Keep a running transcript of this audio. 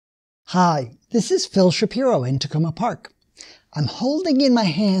Hi, this is Phil Shapiro in Tacoma Park. I'm holding in my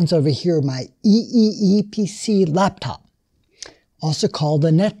hands over here my EeePC laptop, also called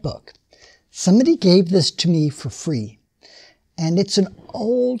a Netbook. Somebody gave this to me for free, and it's an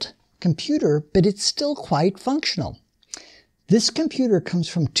old computer, but it's still quite functional. This computer comes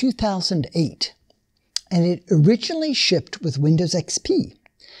from 2008, and it originally shipped with Windows XP.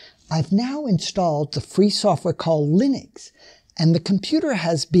 I've now installed the free software called Linux, and the computer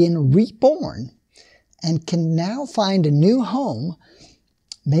has been reborn and can now find a new home,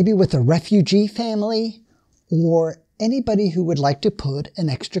 maybe with a refugee family or anybody who would like to put an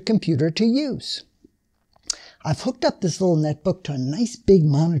extra computer to use. I've hooked up this little netbook to a nice big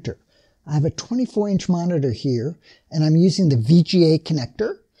monitor. I have a 24-inch monitor here, and I'm using the VGA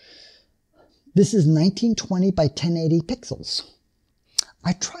connector. This is 1920 by 1080 pixels.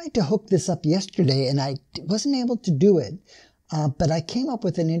 I tried to hook this up yesterday, and I wasn't able to do it. But I came up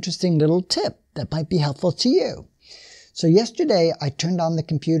with an interesting little tip that might be helpful to you. So yesterday I turned on the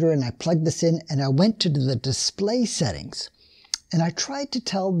computer and I plugged this in and I went to the display settings. And I tried to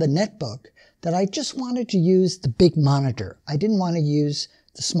tell the netbook that I just wanted to use the big monitor. I didn't want to use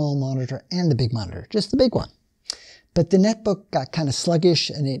the small monitor and the big monitor, just the big one. But the netbook got kind of sluggish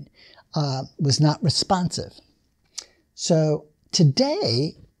and it was not responsive. So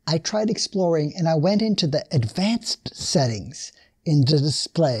today I tried exploring and I went into the advanced settings in the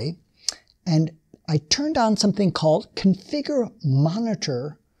display and I turned on something called configure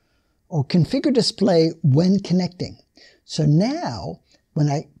monitor or configure display when connecting. So now when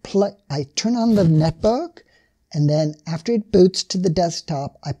I turn on the netbook and then after it boots to the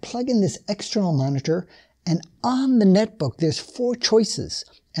desktop, I plug in this external monitor and on the netbook there's 4 choices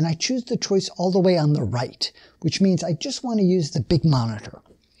and I choose the choice all the way on the right, which means I just want to use the big monitor.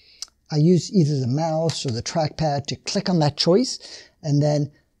 I use either the mouse or the trackpad to click on that choice, and then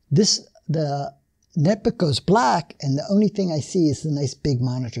the netbook goes black, and the only thing I see is the nice big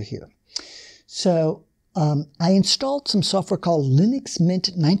monitor here. So I installed some software called Linux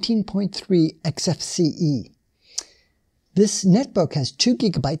Mint 19.3 XFCE. This netbook has 2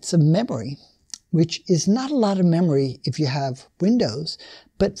 gigabytes of memory, which is not a lot of memory if you have Windows,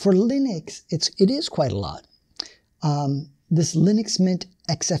 but for Linux, it is quite a lot. This Linux Mint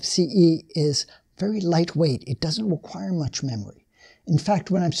XFCE is very lightweight. It doesn't require much memory. In fact,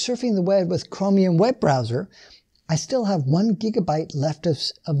 when I'm surfing the web with Chromium web browser, I still have 1 gigabyte left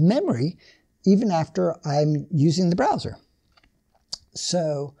of memory even after I'm using the browser.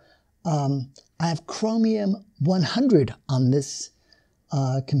 So I have Chromium 100 on this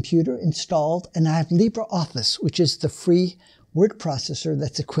computer installed, and I have LibreOffice, which is the free word processor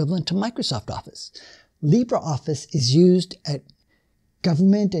that's equivalent to Microsoft Office. LibreOffice is used at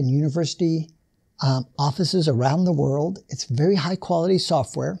government and university offices around the world. It's very high quality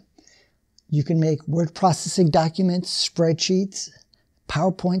software. You can make word processing documents, spreadsheets,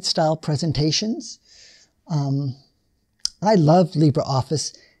 PowerPoint style presentations. I love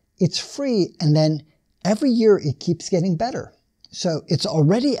LibreOffice. It's free, and then every year it keeps getting better. So it's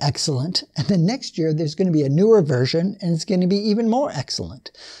already excellent, and then next year there's going to be a newer version and it's going to be even more excellent.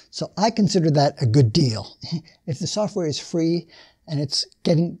 So I consider that a good deal. If the software is free and it's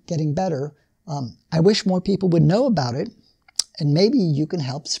getting better, I wish more people would know about it, and maybe you can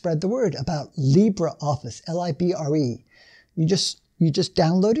help spread the word about LibreOffice, L-I-B-R-E. You just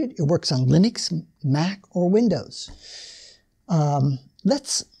download it. It works on Linux, Mac, or Windows.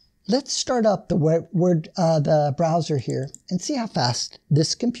 Let's start up the browser here and see how fast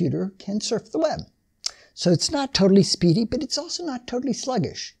this computer can surf the web. So it's not totally speedy, but it's also not totally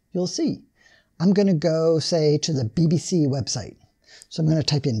sluggish. You'll see. I'm going to go, say, to the BBC website. So I'm going to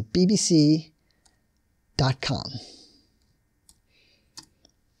type in bbc.com.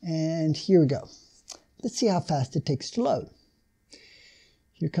 And here we go. Let's see how fast it takes to load.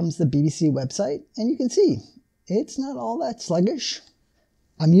 Here comes the BBC website, and you can see it's not all that sluggish.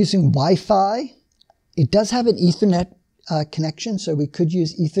 I'm using Wi-Fi. It does have an Ethernet connection, so we could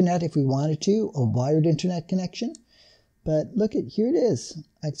use Ethernet if we wanted to, or wired internet connection. But look at, here it is.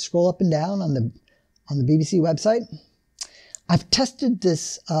 I scroll up and down on the BBC website. I've tested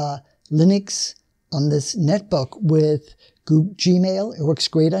this Linux on this netbook with Gmail. It works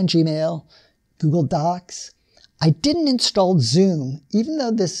great on Gmail, Google Docs. I didn't install Zoom. Even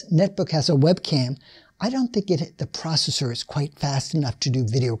though this netbook has a webcam, I don't think the processor is quite fast enough to do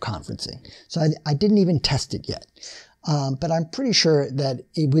video conferencing. So I didn't even test it yet. But I'm pretty sure that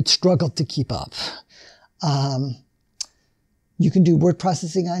it would struggle to keep up. You can do word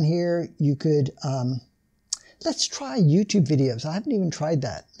processing on here. You could, let's try YouTube videos. I haven't even tried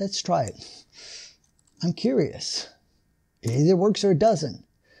that. Let's try it. I'm curious. It either works or it doesn't.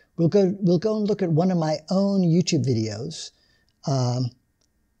 we'll go and look at one of my own YouTube videos,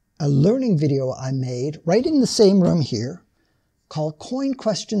 a learning video I made right in the same room here called Coin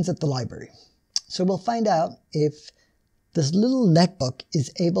Questions at the Library. So we'll find out if this little netbook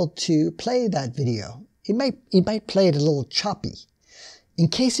is able to play that video. It might play it a little choppy. In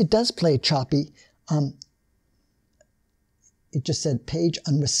case it does play choppy, it just said page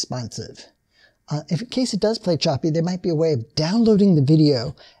unresponsive. If in case it does play choppy, there might be a way of downloading the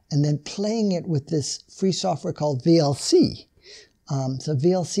video and then playing it with this free software called VLC. So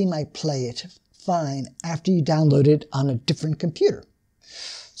VLC might play it fine after you download it on a different computer.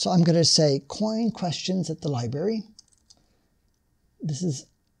 So I'm going to say Coin Questions at the Library. This is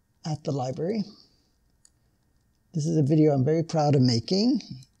at the library. This is a video I'm very proud of making.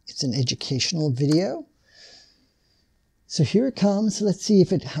 It's an educational video. So here it comes. Let's see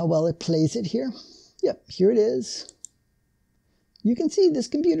how well it plays it here. Yep, here it is. You can see this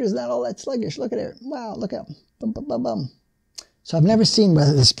computer is not all that sluggish. Look at it. Wow, look out. Bum, bum, bum, bum. So I've never seen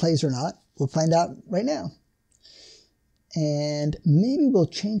whether this plays or not. We'll find out right now. And maybe we'll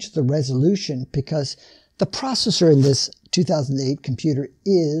change the resolution because the processor in this 2008 computer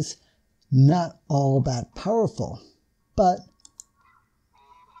is not all that powerful. But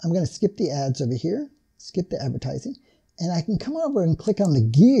I'm going to skip the ads over here, skip the advertising, and I can come over and click on the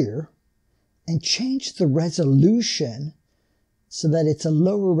gear and change the resolution so that it's a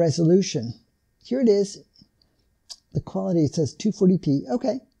lower resolution. Here it is. The quality, it says 240p.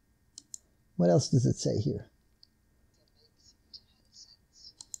 Okay. What else does it say here?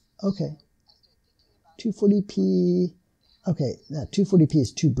 Okay. 240p. Okay, now 240p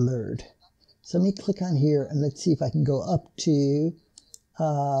is too blurred. So let me click on here and let's see if I can go up to,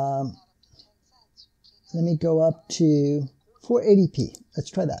 let me go up to 480p. Let's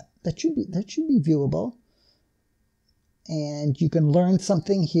try that. That should be viewable. And you can learn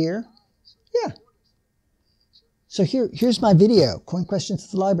something here. Yeah. So here's my video, Coin Questions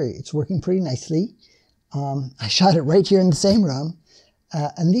at the Library. It's working pretty nicely. I shot it right here in the same room.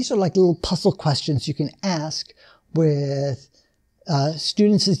 And these are like little puzzle questions you can ask with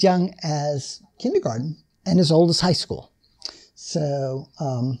students as young as kindergarten and as old as high school. So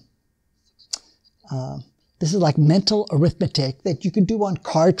this is like mental arithmetic that you can do on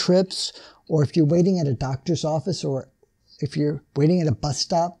car trips, or if you're waiting at a doctor's office, or if you're waiting at a bus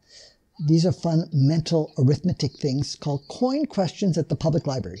stop. These are fun mental arithmetic things called Coin Questions at the Public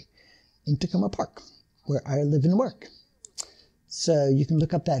Library in Tacoma Park, where I live and work. So you can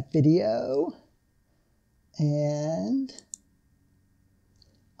look up that video. And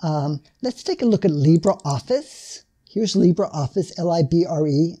let's take a look at LibreOffice. Here's LibreOffice,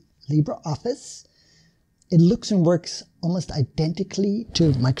 L-I-B-R-E, LibreOffice. It looks and works almost identically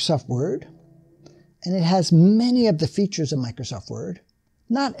to Microsoft Word. And it has many of the features of Microsoft Word.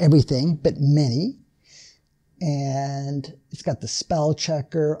 Not everything, but many. And it's got the spell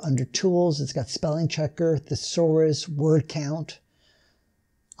checker under tools. It's got spelling checker, thesaurus, word count.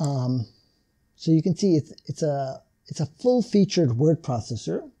 So you can see it's a full-featured word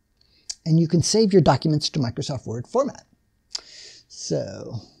processor, and you can save your documents to Microsoft Word format.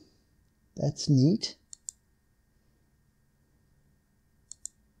 So that's neat.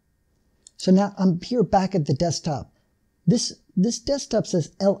 So now I'm here back at the desktop. This desktop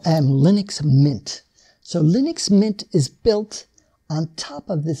says LM, Linux Mint. So Linux Mint is built on top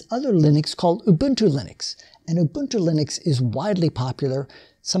of this other Linux called Ubuntu Linux. And Ubuntu Linux is widely popular.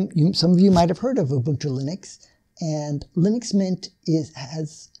 Some of you might have heard of Ubuntu Linux. And Linux Mint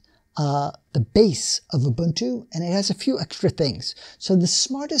has the base of Ubuntu, and it has a few extra things. So the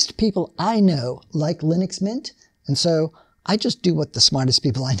smartest people I know like Linux Mint, and so I just do what the smartest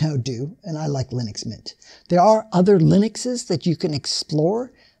people I know do, and I like Linux Mint. There are other Linuxes that you can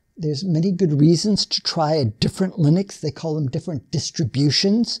explore. There's many good reasons to try a different Linux. They call them different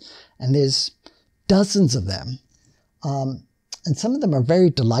distributions, and there's dozens of them. And some of them are very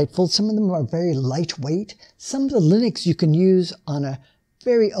delightful. Some of them are very lightweight. Some of the Linux you can use on a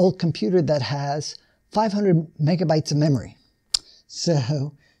very old computer that has 500 megabytes of memory.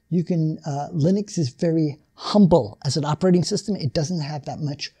 So you can, Linux is very humble as an operating system. It doesn't have that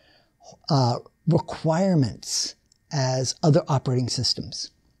much requirements as other operating systems.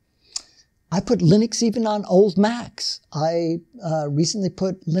 I put Linux even on old Macs. I recently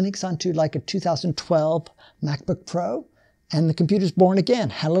put Linux onto like a 2012 MacBook Pro, and the computer's born again.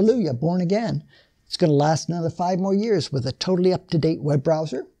 Hallelujah, born again. It's going to last another 5 more years with a totally up-to-date web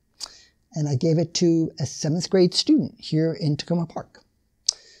browser. And I gave it to a 7th grade student here in Tacoma Park.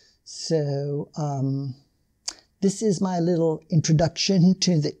 So this is my little introduction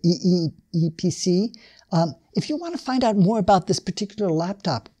to the EeePC. If you want to find out more about this particular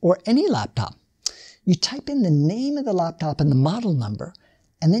laptop or any laptop, you type in the name of the laptop and the model number,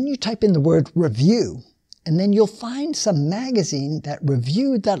 and then you type in the word review, and then you'll find some magazine that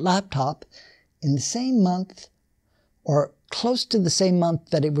reviewed that laptop in the same month or close to the same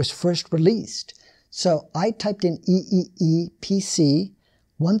month that it was first released. So I typed in EeePC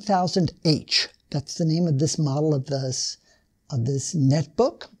 1000H. That's the name of this model of this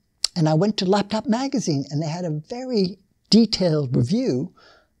netbook. And I went to Laptop Magazine, and they had a very detailed review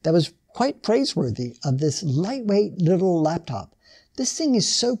that was quite praiseworthy of this lightweight little laptop. This thing is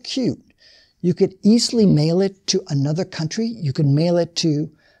so cute. You could easily mail it to another country. You could mail it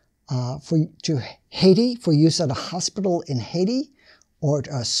to Haiti for use at a hospital in Haiti, or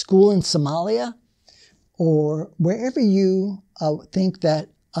a school in Somalia, or wherever you think that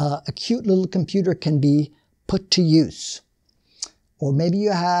a cute little computer can be put to use. Or maybe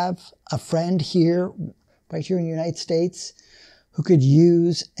you have a friend here, right here in the United States, who could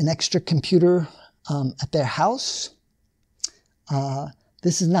use an extra computer at their house.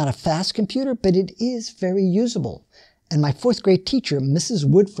 This is not a fast computer, but it is very usable. And my 4th grade teacher, Mrs.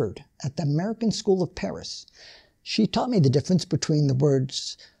 Woodford, at the American School of Paris, she taught me the difference between the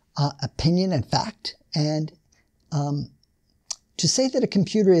words opinion and fact. And to say that a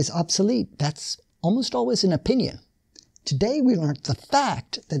computer is obsolete, that's almost always an opinion. Today we learned the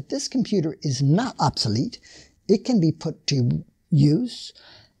fact that this computer is not obsolete. It can be put to use,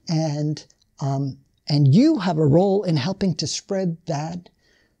 and you have a role in helping to spread that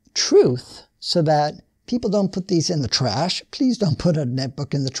truth so that people don't put these in the trash. Please don't put a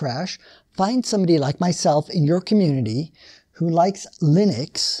netbook in the trash. Find somebody like myself in your community who likes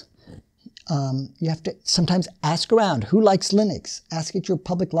Linux. You have to sometimes ask around, who likes Linux? Ask at your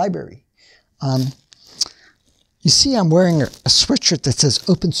public library. You see I'm wearing a sweatshirt that says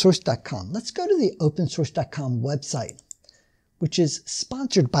opensource.com. Let's go to the opensource.com website, which is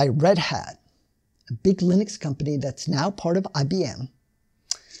sponsored by Red Hat, a big Linux company that's now part of IBM.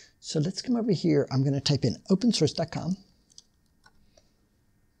 So let's come over here. I'm going to type in opensource.com.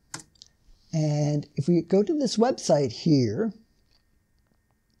 And if we go to this website here,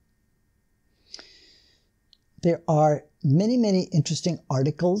 there are many, many interesting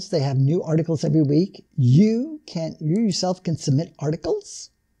articles. They have new articles every week. You yourself can submit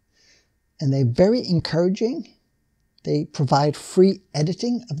articles, and they're very encouraging. They provide free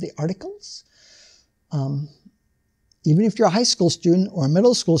editing of the articles. Even if you're a high school student or a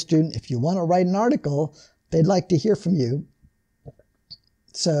middle school student, if you want to write an article, they'd like to hear from you.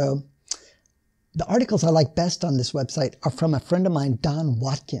 So the articles I like best on this website are from a friend of mine, Don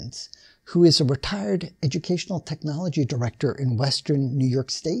Watkins, who is a retired educational technology director in Western New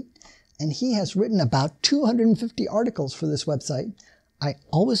York State. And he has written about 250 articles for this website. I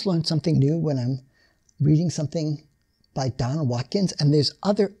always learn something new when I'm reading something by Don Watkins, and there's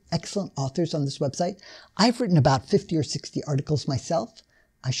other excellent authors on this website. I've written about 50 or 60 articles myself.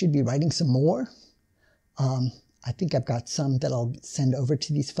 I should be writing some more. I think I've got some that I'll send over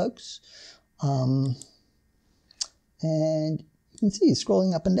to these folks. And you can see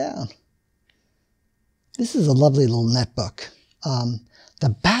scrolling up and down. This is a lovely little netbook. The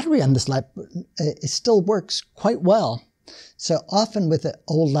battery on this laptop, it still works quite well. So often with the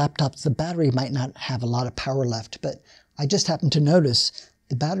old laptops, the battery might not have a lot of power left, but I just happened to notice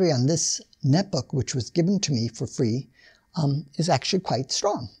the battery on this netbook, which was given to me for free, is actually quite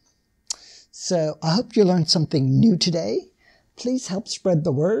strong. So I hope you learned something new today. Please help spread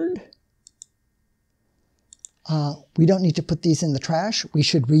the word. We don't need to put these in the trash. We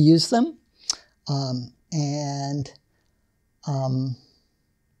should reuse them.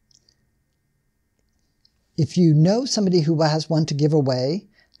 If you know somebody who has one to give away,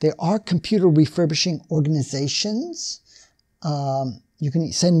 there are computer refurbishing organizations. You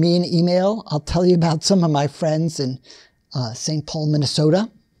can send me an email. I'll tell you about some of my friends in St. Paul, Minnesota,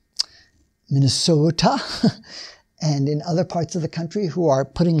 and in other parts of the country who are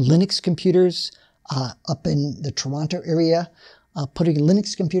putting Linux computers up in the Toronto area, putting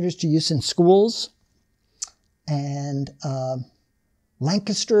Linux computers to use in schools. And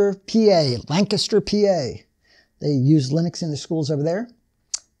Lancaster, PA. They use Linux in the schools over there.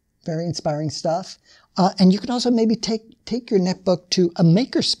 Very inspiring stuff. And you can also maybe take your netbook to a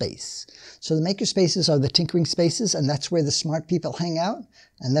makerspace. So the makerspaces are the tinkering spaces, and that's where the smart people hang out,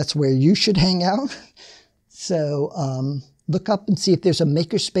 and that's where you should hang out. So look up and see if there's a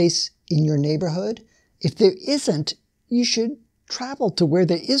makerspace in your neighborhood. If there isn't, you should travel to where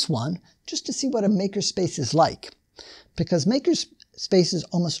there is one just to see what a makerspace is like. Because makerspaces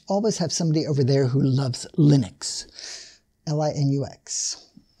almost always have somebody over there who loves Linux. Linux.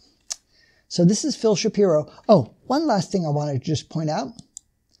 So this is Phil Shapiro. Oh, one last thing I wanted to just point out.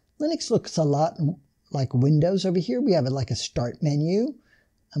 Linux looks a lot like Windows over here. We have like a start menu,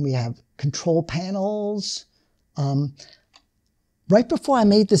 and we have control panels. Right before I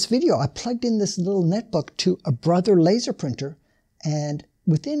made this video, I plugged in this little netbook to a Brother laser printer, and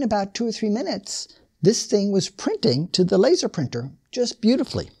within about 2 or 3 minutes, this thing was printing to the laser printer just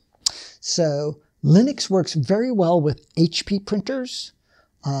beautifully. So Linux works very well with HP printers.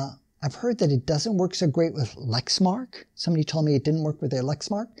 I've heard that it doesn't work so great with Lexmark. Somebody told me it didn't work with their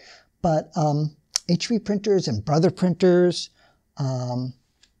Lexmark. But HP printers and Brother printers,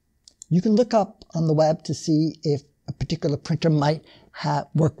 you can look up on the web to see if a particular printer might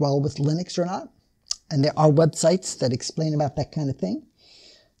work well with Linux or not. And there are websites that explain about that kind of thing.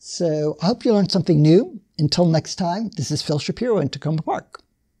 So I hope you learned something new. Until next time, this is Phil Shapiro in Tacoma Park.